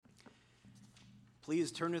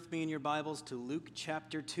Please turn with me in your Bibles to Luke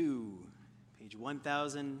chapter 2, page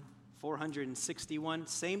 1461.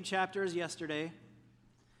 Same chapter as yesterday,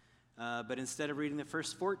 but instead of reading the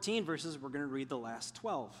first 14 verses, we're going to read the last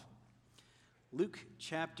 12. Luke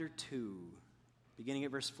chapter 2, beginning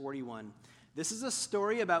at verse 41. This is a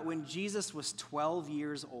story about when Jesus was 12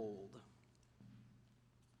 years old.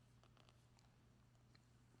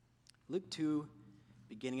 Luke 2,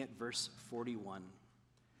 beginning at verse 41.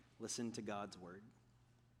 Listen to God's word.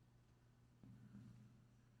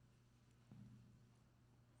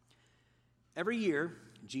 Every year,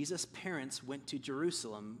 Jesus' parents went to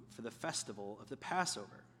Jerusalem for the festival of the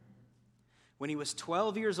Passover. When he was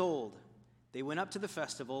 12 years old, they went up to the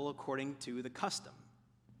festival according to the custom.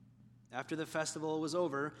 After the festival was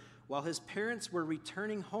over, while his parents were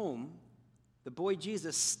returning home, the boy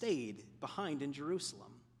Jesus stayed behind in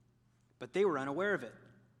Jerusalem, but they were unaware of it.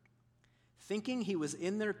 Thinking he was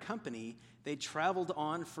in their company, they traveled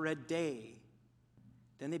on for a day.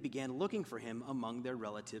 Then they began looking for him among their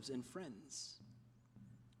relatives and friends.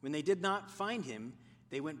 When they did not find him,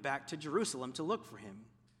 they went back to Jerusalem to look for him.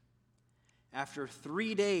 After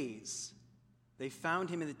 3 days, they found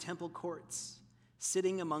him in the temple courts,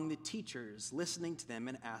 sitting among the teachers, listening to them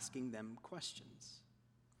and asking them questions.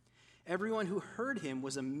 Everyone who heard him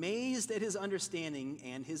was amazed at his understanding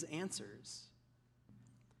and his answers.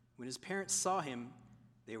 When his parents saw him,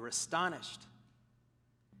 they were astonished.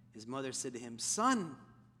 His mother said to him, "Son,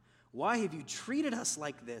 why have you treated us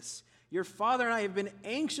like this? Your father and I have been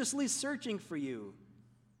anxiously searching for you."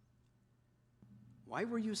 "Why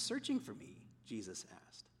were you searching for me?" Jesus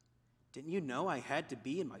asked. "Didn't you know I had to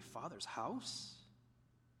be in my Father's house?"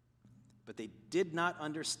 But they did not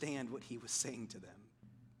understand what he was saying to them.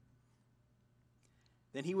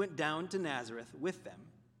 Then he went down to Nazareth with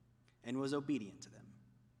them and was obedient to them.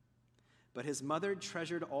 But his mother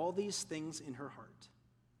treasured all these things in her heart.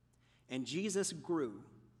 And Jesus grew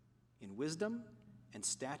in wisdom and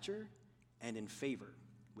stature and in favor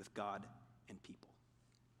with God and people.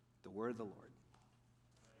 The word of the Lord.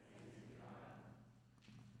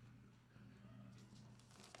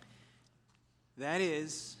 That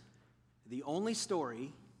is the only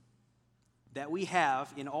story that we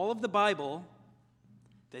have in all of the Bible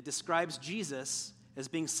that describes Jesus as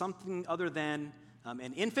being something other than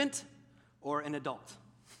an infant or an adult.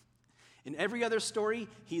 In every other story,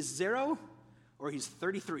 he's 0 or he's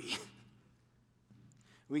 33.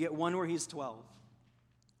 We get one where he's 12.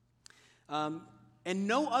 And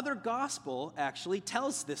no other gospel actually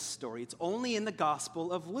tells this story. It's only in the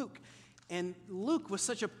Gospel of Luke. And Luke was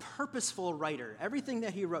such a purposeful writer. Everything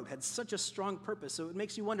that he wrote had such a strong purpose. So it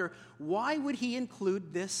makes you wonder, why would he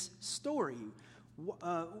include this story?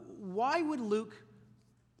 Why would Luke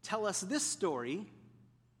tell us this story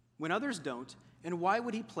when others don't? And why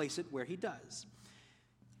would he place it where he does?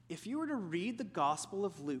 If you were to read the Gospel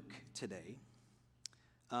of Luke today,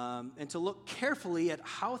 and to look carefully at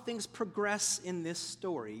how things progress in this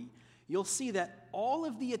story, you'll see that all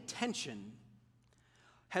of the attention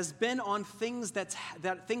has been on things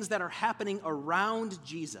that are happening around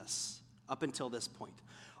Jesus up until this point.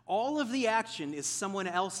 All of the action is someone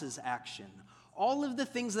else's action. All of the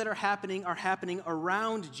things that are happening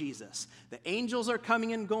around Jesus. The angels are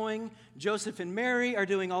coming and going. Joseph and Mary are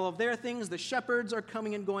doing all of their things. The shepherds are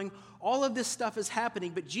coming and going. All of this stuff is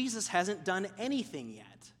happening, but Jesus hasn't done anything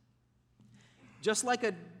yet. Just like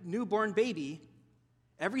a newborn baby,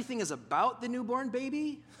 everything is about the newborn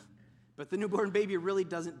baby, but the newborn baby really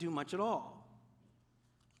doesn't do much at all.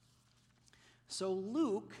 So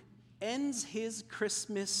Luke ends his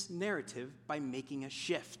Christmas narrative by making a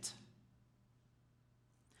shift.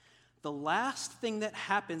 The last thing that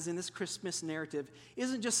happens in this Christmas narrative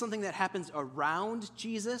isn't just something that happens around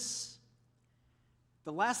Jesus.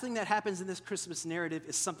 The last thing that happens in this Christmas narrative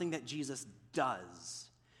is something that Jesus does.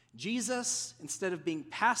 Jesus, instead of being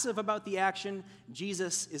passive about the action,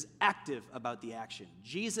 Jesus is active about the action.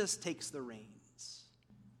 Jesus takes the reins.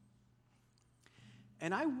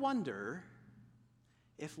 And I wonder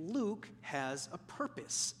if Luke has a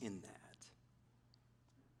purpose in that.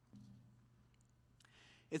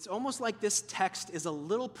 It's almost like this text is a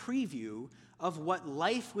little preview of what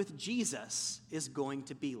life with Jesus is going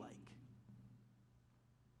to be like.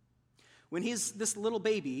 When he's this little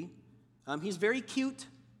baby, he's very cute,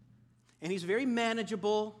 and he's very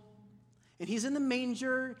manageable, and he's in the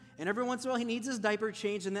manger, and every once in a while he needs his diaper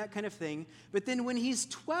changed and that kind of thing. But then when he's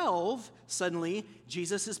 12, suddenly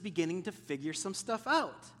Jesus is beginning to figure some stuff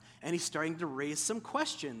out. And he's starting to raise some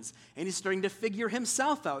questions, and he's starting to figure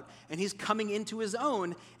himself out, and he's coming into his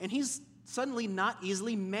own, and he's suddenly not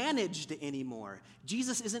easily managed anymore.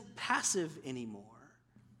 Jesus isn't passive anymore.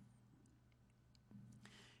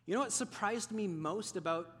 You know what surprised me most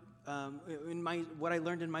about what I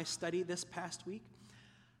learned in my study this past week?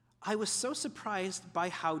 I was so surprised by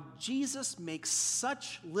how Jesus makes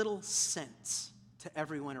such little sense to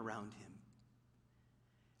everyone around him.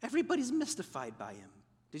 Everybody's mystified by him.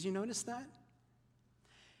 Did you notice that?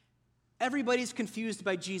 Everybody's confused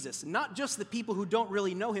by Jesus, not just the people who don't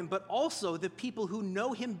really know him, but also the people who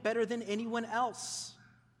know him better than anyone else.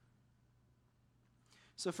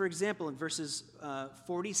 So, for example, in verses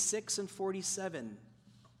 46 and 47,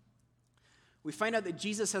 we find out that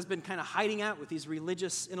Jesus has been kind of hiding out with these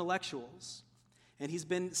religious intellectuals. And he's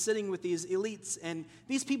been sitting with these elites, and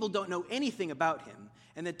these people don't know anything about him.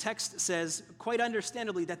 And the text says, quite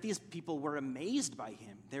understandably, that these people were amazed by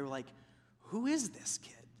him. They were like, who is this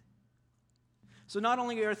kid? So not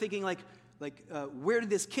only are they thinking, where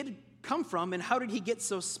did this kid come from, and how did he get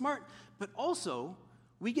so smart? But also,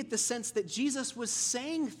 we get the sense that Jesus was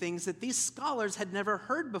saying things that these scholars had never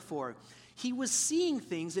heard before. He was seeing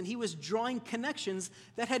things and he was drawing connections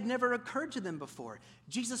that had never occurred to them before.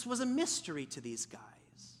 Jesus was a mystery to these guys.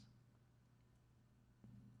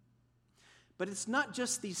 But it's not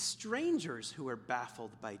just these strangers who are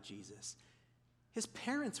baffled by Jesus. His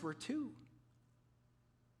parents were too.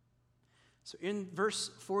 So in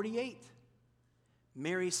verse 48,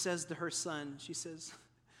 Mary says to her son, she says,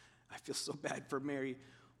 I feel so bad for Mary.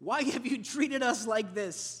 Why have you treated us like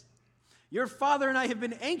this? Your father and I have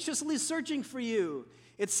been anxiously searching for you.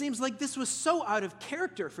 It seems like this was so out of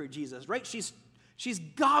character for Jesus, right? She's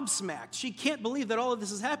gobsmacked. She can't believe that all of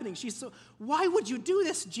this is happening. Why would you do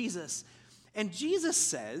this, Jesus? And Jesus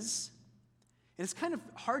says, and it's kind of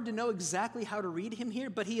hard to know exactly how to read him here,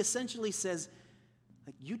 but he essentially says,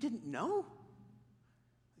 you didn't know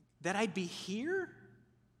that I'd be here?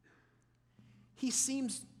 He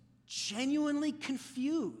seems genuinely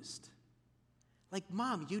confused.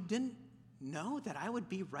 Mom, you didn't know that I would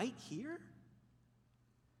be right here?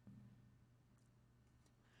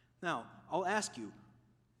 Now, I'll ask you,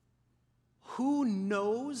 who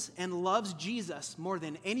knows and loves Jesus more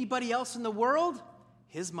than anybody else in the world?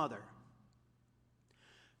 His mother.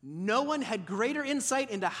 No one had greater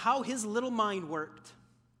insight into how his little mind worked.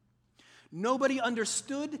 Nobody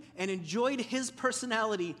understood and enjoyed his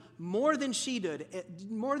personality more than she did,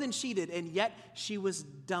 and yet she was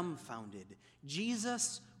dumbfounded.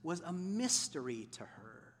 Jesus was a mystery to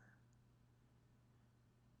her.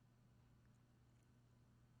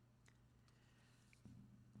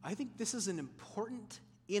 I think this is an important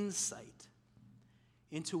insight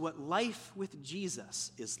into what life with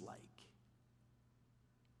Jesus is like.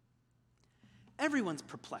 Everyone's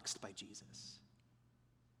perplexed by Jesus.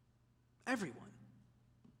 Everyone.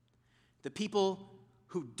 The people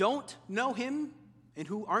who don't know him and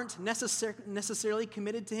who aren't necessarily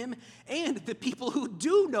committed to him, and the people who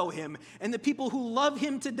do know him and the people who love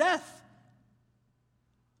him to death.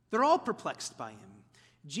 They're all perplexed by him.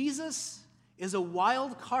 Jesus is a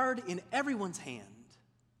wild card in everyone's hand.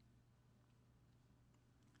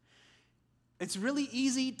 It's really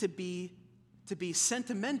easy to be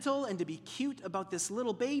sentimental and to be cute about this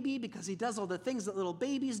little baby because he does all the things that little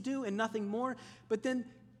babies do and nothing more. But then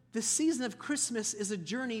the season of Christmas is a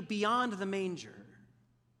journey beyond the manger.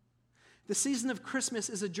 The season of Christmas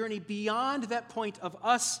is a journey beyond that point of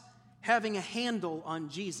us having a handle on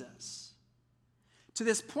Jesus. To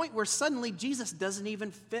this point where suddenly Jesus doesn't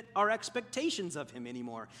even fit our expectations of him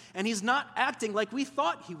anymore. And he's not acting like we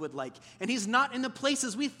thought he would like. And he's not in the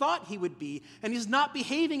places we thought he would be. And he's not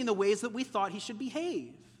behaving in the ways that we thought he should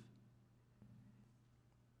behave.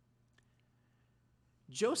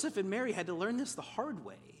 Joseph and Mary had to learn this the hard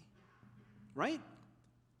way, right?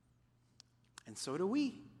 And so do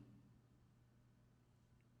we.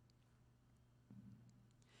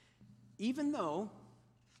 Even though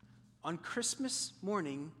on Christmas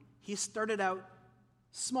morning he started out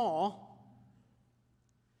small,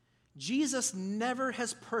 Jesus never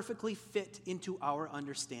has perfectly fit into our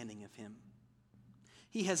understanding of him.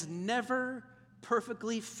 He has never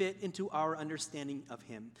perfectly fit into our understanding of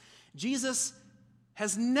him. Jesus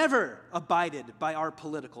has never abided by our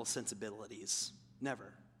political sensibilities.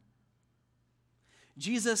 Never.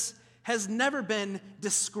 Jesus has never been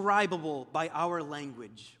describable by our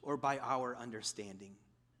language or by our understanding.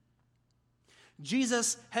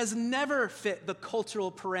 Jesus has never fit the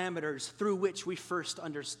cultural parameters through which we first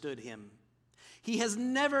understood him. He has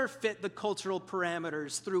never fit the cultural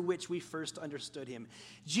parameters through which we first understood him.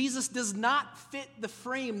 Jesus does not fit the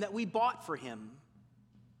frame that we bought for him.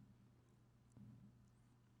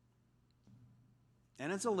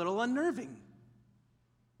 And it's a little unnerving.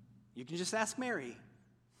 You can just ask Mary.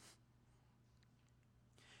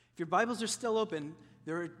 If your Bibles are still open,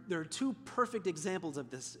 there are two perfect examples of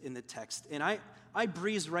this in the text, and I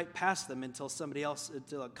breezed right past them until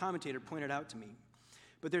a commentator pointed out to me.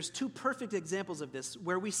 But there's two perfect examples of this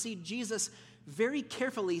where we see Jesus very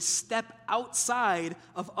carefully step outside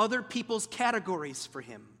of other people's categories for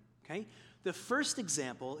him. Okay? The first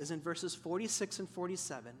example is in verses 46 and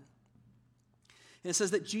 47. And it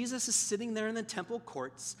says that Jesus is sitting there in the temple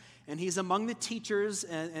courts, and he's among the teachers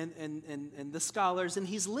and the scholars, and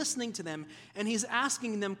he's listening to them, and he's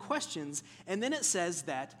asking them questions. And then it says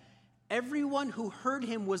that everyone who heard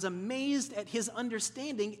him was amazed at his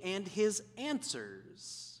understanding and his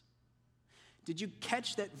answers. Did you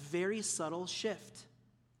catch that very subtle shift?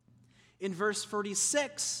 In verse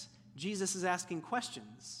 46, Jesus is asking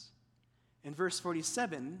questions. In verse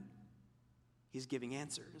 47, he's giving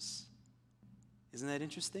answers. Isn't that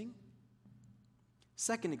interesting?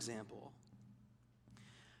 Second example.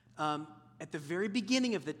 At the very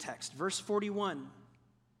beginning of the text, verse 41,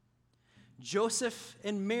 Joseph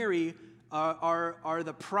and Mary are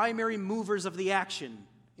the primary movers of the action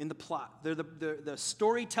in the plot. The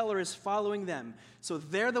storyteller is following them. So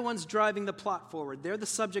they're the ones driving the plot forward. They're the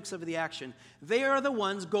subjects of the action. They are the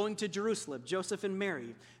ones going to Jerusalem, Joseph and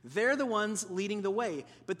Mary. They're the ones leading the way.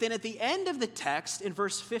 But then at the end of the text, in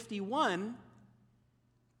verse 51,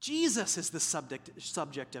 Jesus is the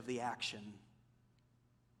subject of the action.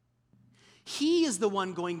 He is the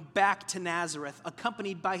one going back to Nazareth,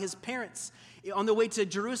 accompanied by his parents. On the way to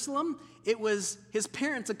Jerusalem, it was his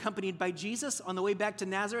parents accompanied by Jesus. On the way back to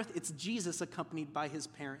Nazareth, it's Jesus accompanied by his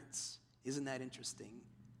parents. Isn't that interesting?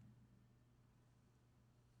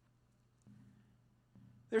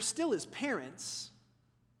 They're still his parents,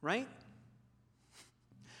 right?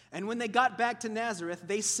 And when they got back to Nazareth,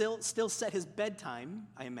 they still set his bedtime,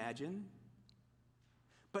 I imagine.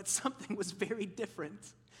 But something was very different.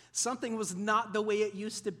 Something was not the way it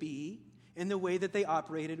used to be in the way that they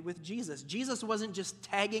operated with Jesus. Jesus wasn't just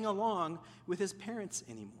tagging along with his parents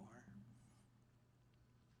anymore.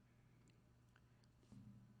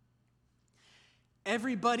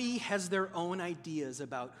 Everybody has their own ideas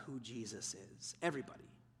about who Jesus is. Everybody.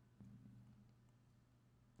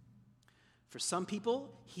 For some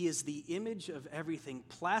people, he is the image of everything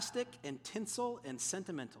plastic and tinsel and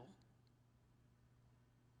sentimental.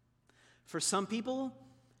 For some people,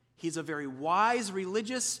 he's a very wise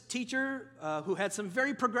religious teacher who had some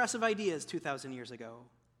very progressive ideas 2,000 years ago.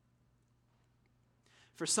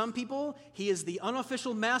 For some people, he is the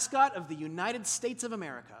unofficial mascot of the United States of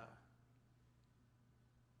America.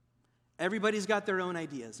 Everybody's got their own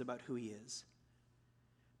ideas about who he is.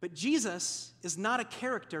 But Jesus is not a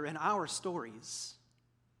character in our stories.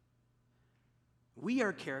 We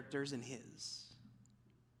are characters in his.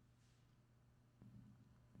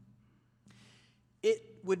 It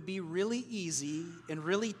would be really easy and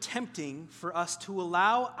really tempting for us to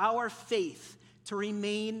allow our faith to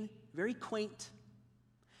remain very quaint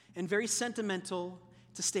and very sentimental,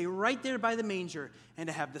 to stay right there by the manger, and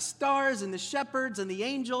to have the stars and the shepherds and the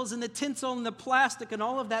angels and the tinsel and the plastic and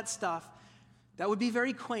all of that stuff. That would be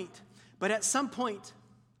very quaint. But at some point,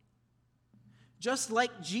 just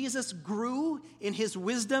like Jesus grew in his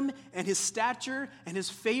wisdom and his stature and his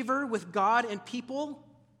favor with God and people,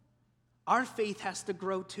 our faith has to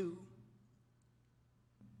grow too.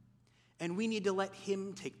 And we need to let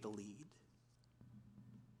him take the lead.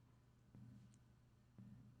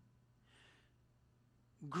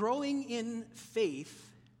 Growing in faith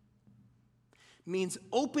means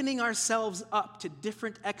opening ourselves up to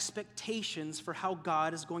different expectations for how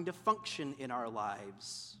God is going to function in our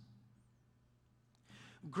lives.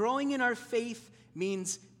 Growing in our faith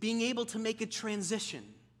means being able to make a transition.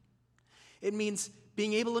 It means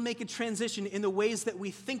being able to make a transition in the ways that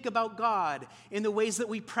we think about God, in the ways that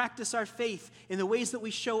we practice our faith, in the ways that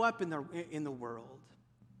we show up in the world.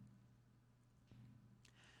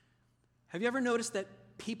 Have you ever noticed that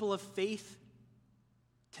people of faith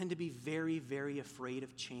tend to be very, very afraid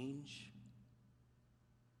of change?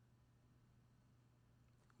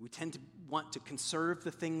 We tend to want to conserve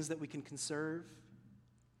the things that we can conserve.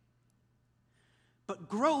 But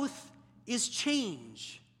growth is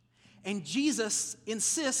change, and Jesus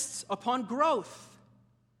insists upon growth.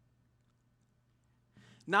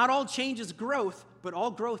 Not all change is growth, but all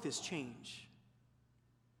growth is change.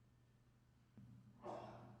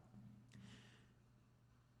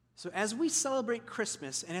 So as we celebrate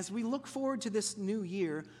Christmas and as we look forward to this new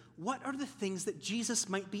year, what are the things that Jesus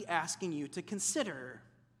might be asking you to consider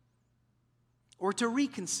or to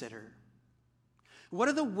reconsider? What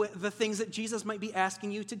are the things that Jesus might be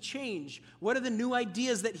asking you to change? What are the new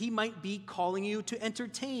ideas that he might be calling you to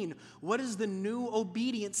entertain? What is the new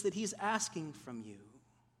obedience that he's asking from you?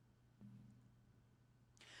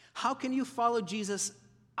 How can you follow Jesus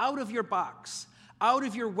out of your box, out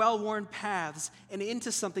of your well-worn paths, and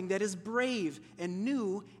into something that is brave and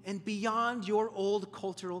new and beyond your old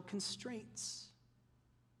cultural constraints?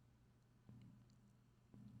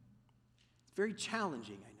 It's very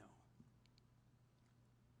challenging, I know.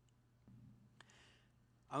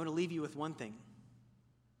 I want to leave you with one thing.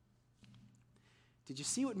 Did you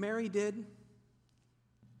see what Mary did?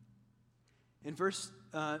 In verse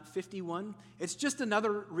 51, it's just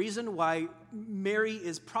another reason why Mary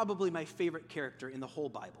is probably my favorite character in the whole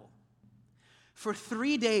Bible. For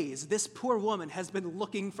 3 days, this poor woman has been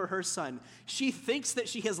looking for her son. She thinks that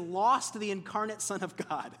she has lost the incarnate Son of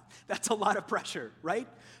God. That's a lot of pressure, right?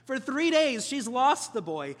 For 3 days, she's lost the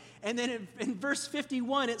boy. And then in verse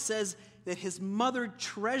 51, it says that his mother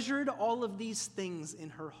treasured all of these things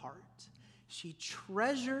in her heart. She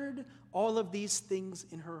treasured all of these things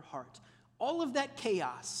in her heart. All of that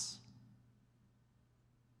chaos,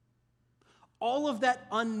 all of that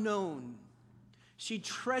unknown, she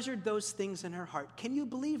treasured those things in her heart. Can you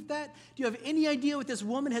believe that? Do you have any idea what this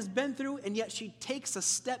woman has been through? And yet she takes a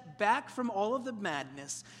step back from all of the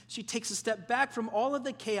madness. She takes a step back from all of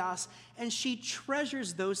the chaos, and she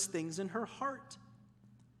treasures those things in her heart.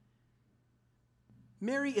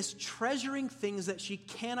 Mary is treasuring things that she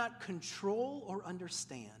cannot control or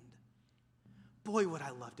understand. Boy, would I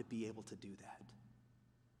love to be able to do that.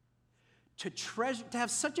 To have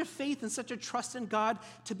such a faith and such a trust in God,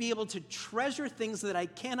 to be able to treasure things that I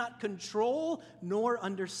cannot control nor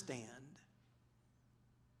understand.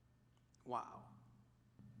 Wow.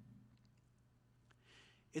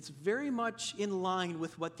 It's very much in line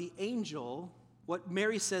with what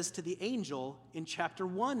Mary says to the angel in chapter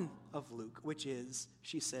 1 of Luke, which is,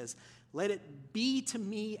 she says, "Let it be to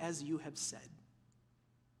me as you have said."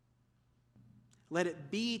 Let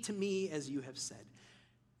it be to me as you have said.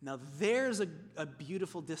 Now there's a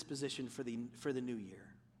beautiful disposition for the new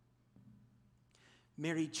year.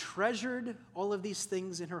 Mary treasured all of these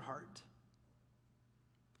things in her heart.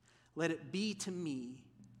 Let it be to me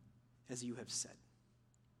as you have said.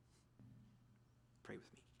 Pray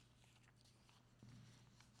with me.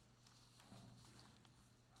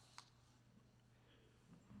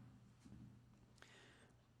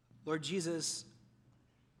 Lord Jesus,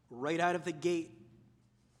 right out of the gate,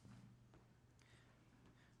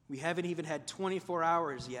 we haven't even had 24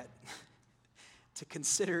 hours yet to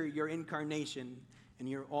consider your incarnation, and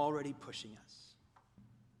you're already pushing us.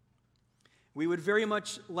 We would very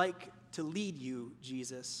much like to lead you,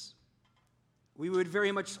 Jesus. We would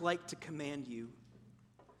very much like to command you.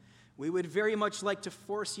 We would very much like to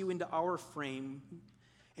force you into our frame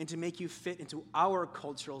and to make you fit into our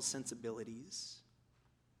cultural sensibilities.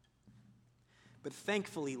 But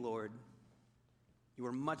thankfully, Lord, you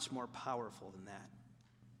are much more powerful than that.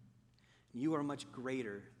 You are much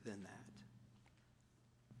greater than that.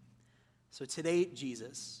 So today,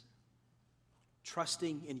 Jesus,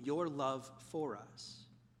 trusting in your love for us,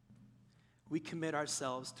 we commit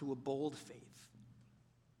ourselves to a bold faith,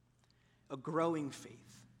 a growing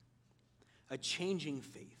faith, a changing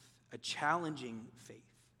faith, a challenging faith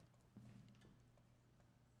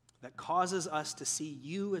that causes us to see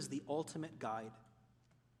you as the ultimate guide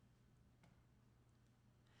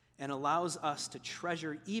and allows us to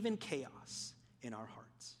treasure even chaos in our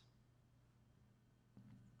hearts.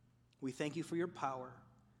 We thank you for your power.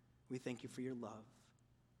 We thank you for your love.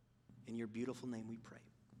 In your beautiful name we pray.